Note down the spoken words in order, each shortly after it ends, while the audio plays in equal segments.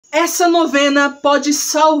Essa novena pode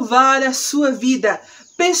salvar a sua vida.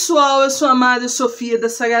 Pessoal, eu sou a amada Sofia da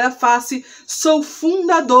Sagrada Face, sou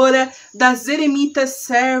fundadora das Eremitas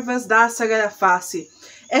Servas da Sagrada Face.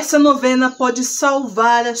 Essa novena pode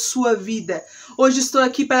salvar a sua vida. Hoje estou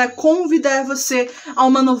aqui para convidar você a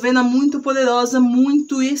uma novena muito poderosa,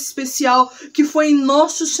 muito especial, que foi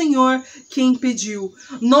Nosso Senhor quem pediu.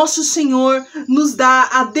 Nosso Senhor nos dá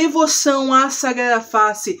a devoção à Sagrada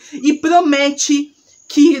Face e promete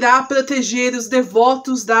que irá proteger os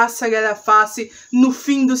devotos da Sagrada Face no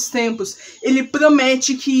fim dos tempos. Ele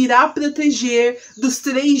promete que irá proteger dos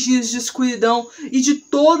 3 dias de escuridão e de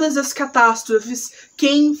todas as catástrofes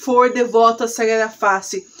quem for devoto à Sagrada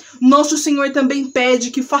Face. Nosso Senhor também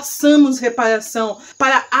pede que façamos reparação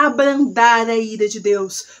para abrandar a ira de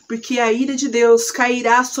Deus, porque a ira de Deus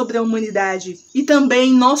cairá sobre a humanidade. E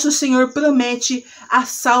também Nosso Senhor promete a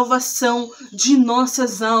salvação de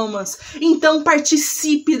nossas almas. Então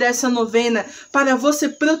participe dessa novena para você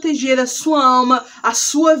proteger a sua alma, a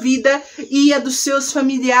sua vida e a dos seus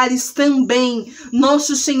familiares também.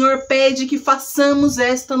 Nosso Senhor pede que façamos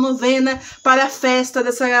esta novena para a festa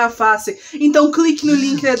da Sagrada Face. Então clique no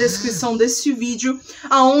link da descrição deste vídeo,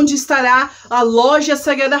 aonde estará a loja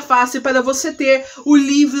Sagrada Face para você ter o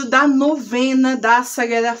livro da novena da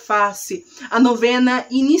Sagrada Face. A novena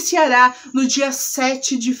iniciará no dia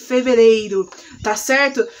 7 de fevereiro, tá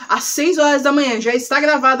certo? Às 6 horas da manhã, já está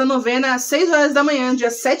gravada a novena, às 6 horas da manhã, dia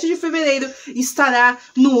 7 de fevereiro, estará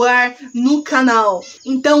no ar no canal.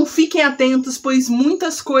 Então fiquem atentos, pois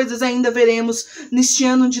muitas coisas ainda veremos neste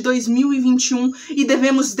ano de 2021 e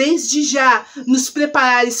devemos desde já nos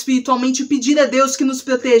preparar espiritualmente e pedir a Deus que nos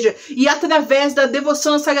proteja. E através da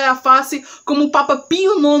devoção à Sagrada Face, como o Papa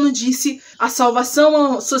Pio IX disse, a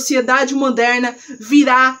salvação à sociedade moderna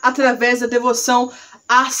virá através da devoção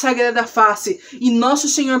à Sagrada Face. E Nosso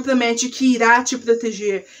Senhor promete que irá te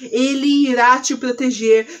proteger. Ele irá te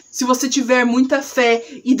proteger se você tiver muita fé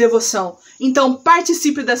e devoção. Então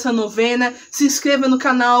participe dessa novena, se inscreva no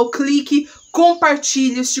canal, clique,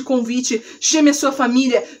 compartilhe este convite, chame a sua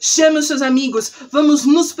família, chame os seus amigos, vamos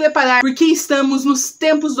nos preparar, porque estamos nos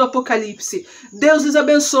tempos do Apocalipse. Deus os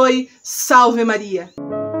abençoe, salve Maria!